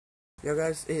Yo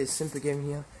guys, it is Simple Gaming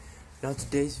here. Now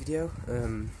today's video,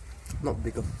 not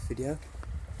big of a video.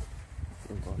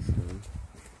 Oh gosh,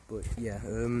 but yeah,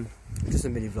 just a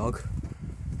mini vlog.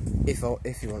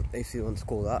 If you want to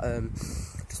call that.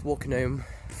 Just walking home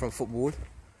from football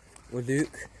with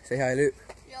Luke. Say hi, Luke.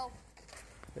 Yo.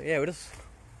 Yeah, we're just,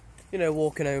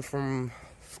 walking home from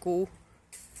school.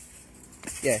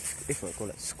 Yeah, if you want to call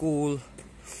it school,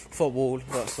 football,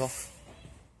 that stuff.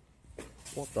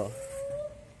 What the?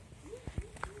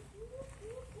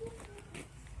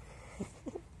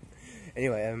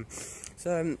 Anyway,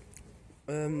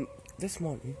 this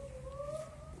morning,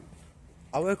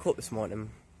 I woke up this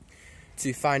morning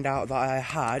to find out that I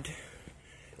had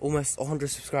almost 100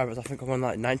 subscribers. I think I'm on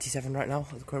like 97 right now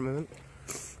at the current moment.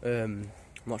 I'm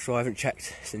not sure, I haven't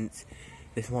checked since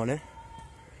this morning.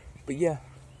 But yeah,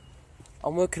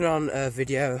 I'm working on a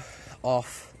video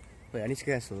of... Wait, I need to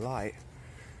get some light.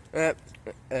 I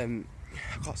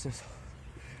got some...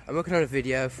 I'm working on a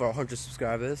video for 100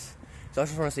 subscribers. So I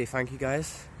just want to say thank you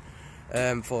guys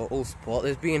for all support.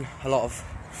 There's been a lot of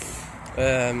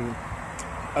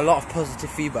positive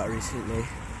feedback recently,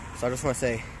 so I just want to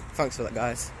say thanks for that,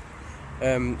 guys.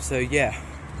 So yeah,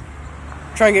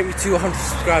 try and get me to 100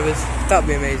 subscribers. That'd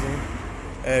be amazing.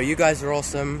 You guys are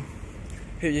awesome.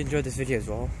 Hope you enjoyed this video as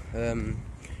well.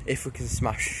 If we can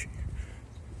smash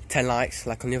 10 likes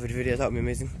like on the other videos, that would be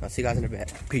amazing. I'll see you guys in a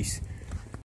bit. Peace.